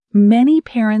Many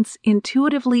parents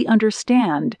intuitively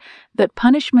understand that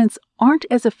punishments aren't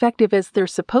as effective as they're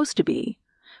supposed to be,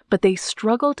 but they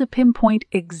struggle to pinpoint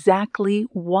exactly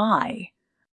why.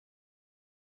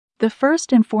 The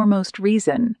first and foremost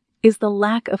reason is the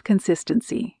lack of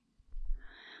consistency.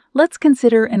 Let's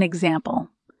consider an example.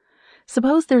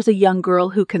 Suppose there's a young girl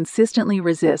who consistently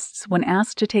resists when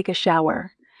asked to take a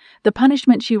shower. The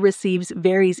punishment she receives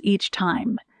varies each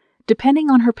time,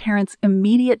 depending on her parents'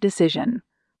 immediate decision.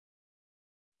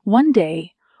 One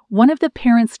day, one of the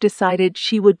parents decided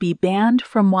she would be banned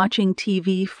from watching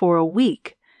TV for a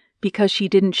week because she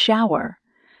didn't shower.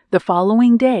 The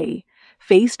following day,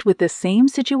 faced with the same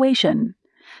situation,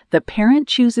 the parent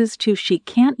chooses she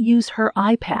can't use her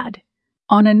iPad.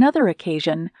 On another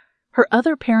occasion, her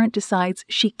other parent decides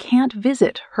she can't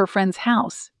visit her friend's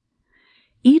house.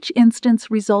 Each instance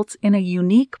results in a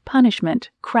unique punishment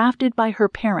crafted by her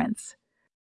parents.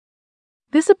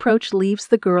 This approach leaves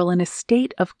the girl in a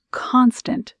state of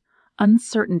constant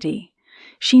uncertainty.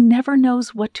 She never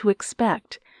knows what to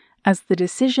expect, as the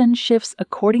decision shifts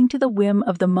according to the whim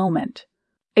of the moment.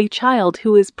 A child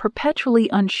who is perpetually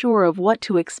unsure of what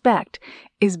to expect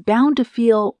is bound to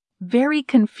feel very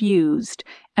confused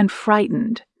and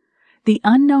frightened. The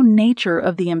unknown nature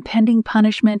of the impending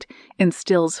punishment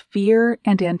instills fear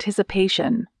and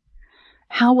anticipation.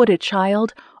 How would a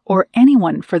child, or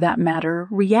anyone for that matter,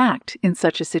 react in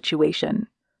such a situation?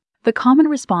 The common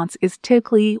response is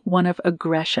typically one of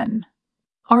aggression.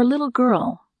 Our little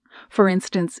girl, for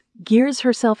instance, gears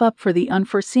herself up for the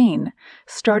unforeseen,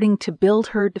 starting to build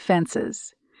her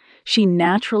defenses. She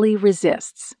naturally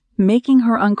resists, making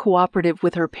her uncooperative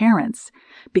with her parents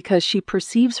because she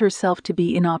perceives herself to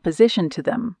be in opposition to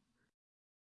them.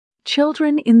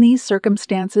 Children in these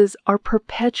circumstances are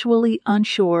perpetually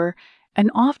unsure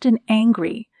and often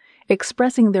angry,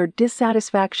 expressing their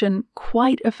dissatisfaction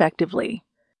quite effectively.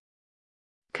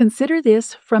 Consider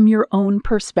this from your own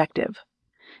perspective.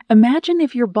 Imagine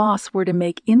if your boss were to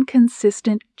make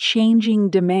inconsistent, changing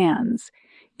demands,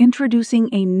 introducing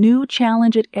a new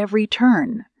challenge at every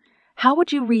turn. How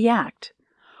would you react?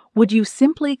 Would you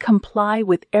simply comply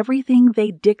with everything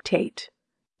they dictate?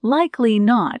 Likely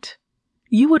not.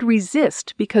 You would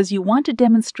resist because you want to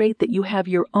demonstrate that you have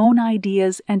your own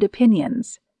ideas and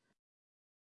opinions.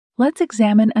 Let's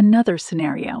examine another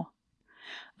scenario.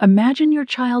 Imagine your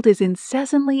child is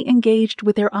incessantly engaged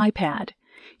with their iPad.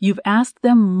 You've asked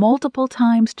them multiple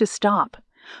times to stop,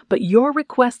 but your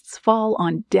requests fall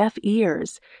on deaf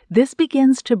ears. This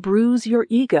begins to bruise your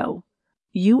ego.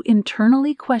 You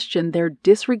internally question their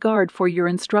disregard for your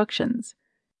instructions.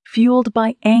 Fueled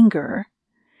by anger,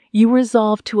 you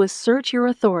resolve to assert your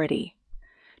authority.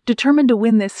 Determined to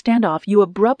win this standoff, you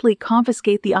abruptly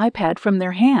confiscate the iPad from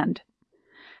their hand.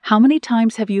 How many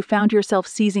times have you found yourself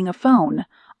seizing a phone,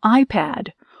 iPad,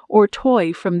 or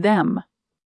toy from them?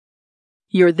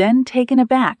 You're then taken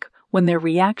aback when their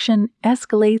reaction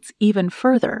escalates even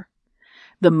further.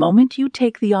 The moment you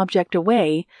take the object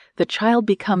away, the child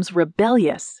becomes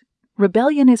rebellious.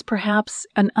 Rebellion is perhaps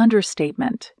an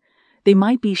understatement. They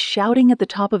might be shouting at the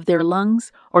top of their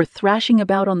lungs or thrashing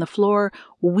about on the floor,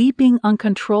 weeping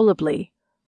uncontrollably.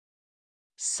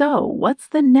 So, what's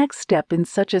the next step in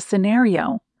such a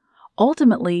scenario?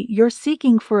 Ultimately, you're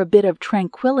seeking for a bit of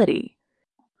tranquility.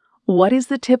 What is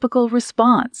the typical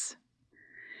response?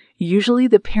 Usually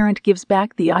the parent gives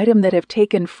back the item that have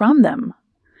taken from them.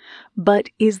 But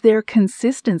is there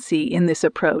consistency in this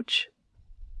approach?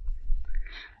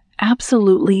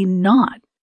 Absolutely not.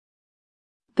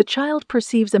 The child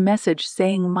perceives a message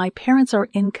saying, "My parents are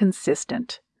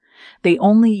inconsistent. They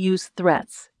only use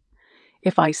threats.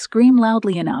 If I scream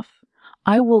loudly enough,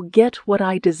 I will get what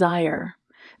I desire."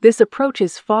 This approach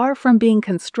is far from being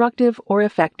constructive or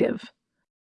effective.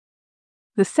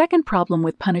 The second problem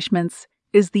with punishments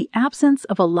is the absence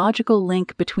of a logical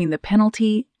link between the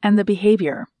penalty and the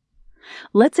behavior.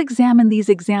 Let's examine these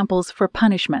examples for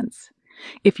punishments.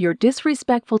 If you're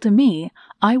disrespectful to me,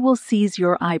 I will seize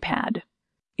your iPad.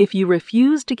 If you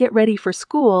refuse to get ready for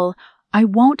school, I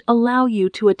won't allow you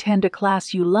to attend a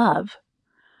class you love.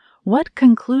 What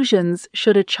conclusions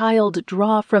should a child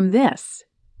draw from this?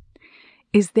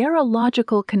 Is there a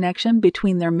logical connection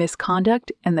between their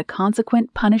misconduct and the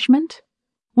consequent punishment?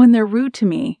 When they're rude to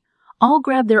me, I'll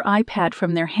grab their iPad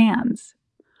from their hands.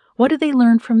 What do they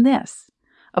learn from this?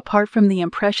 Apart from the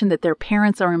impression that their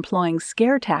parents are employing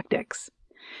scare tactics,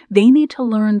 they need to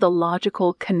learn the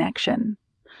logical connection.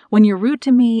 When you're rude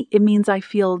to me, it means I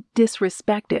feel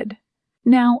disrespected.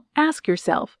 Now, ask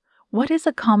yourself, what is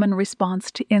a common response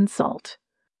to insult?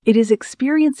 It is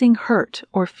experiencing hurt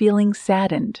or feeling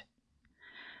saddened.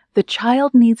 The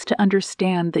child needs to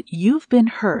understand that you've been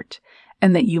hurt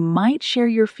and that you might share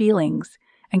your feelings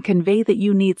and convey that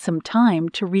you need some time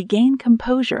to regain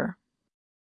composure.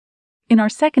 In our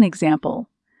second example,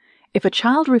 if a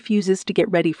child refuses to get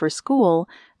ready for school,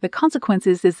 the consequence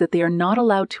is that they are not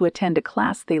allowed to attend a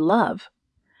class they love.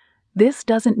 This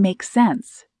doesn't make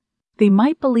sense. They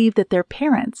might believe that their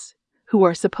parents, who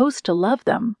are supposed to love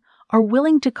them, are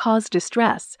willing to cause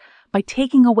distress by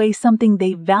taking away something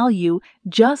they value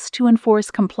just to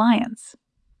enforce compliance.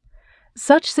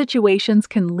 Such situations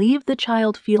can leave the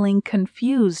child feeling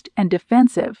confused and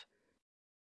defensive.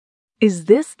 Is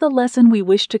this the lesson we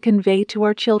wish to convey to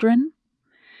our children?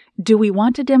 Do we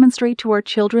want to demonstrate to our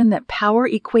children that power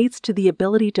equates to the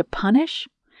ability to punish?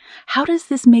 How does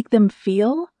this make them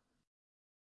feel?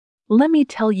 Let me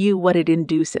tell you what it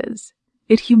induces.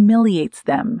 It humiliates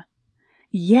them.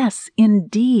 Yes,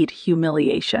 indeed,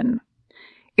 humiliation.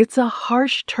 It's a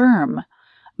harsh term,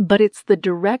 but it's the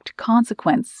direct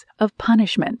consequence of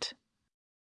punishment.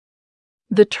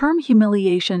 The term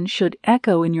humiliation should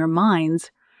echo in your minds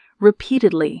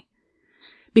repeatedly,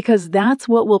 because that's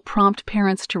what will prompt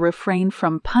parents to refrain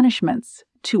from punishments,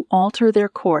 to alter their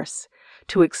course,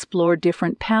 to explore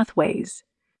different pathways.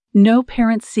 No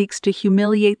parent seeks to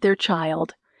humiliate their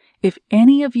child. If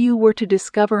any of you were to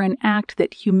discover an act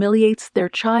that humiliates their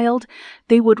child,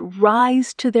 they would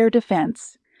rise to their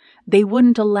defense. They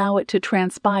wouldn't allow it to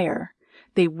transpire.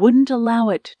 They wouldn't allow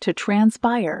it to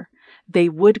transpire. They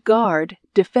would guard,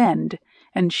 defend,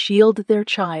 and shield their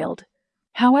child.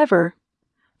 However,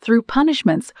 through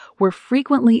punishments, we're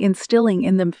frequently instilling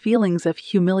in them feelings of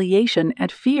humiliation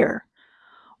and fear.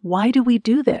 Why do we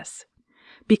do this?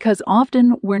 Because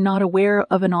often we're not aware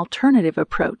of an alternative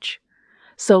approach.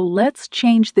 So let's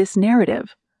change this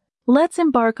narrative. Let's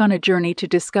embark on a journey to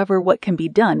discover what can be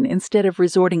done instead of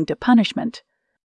resorting to punishment.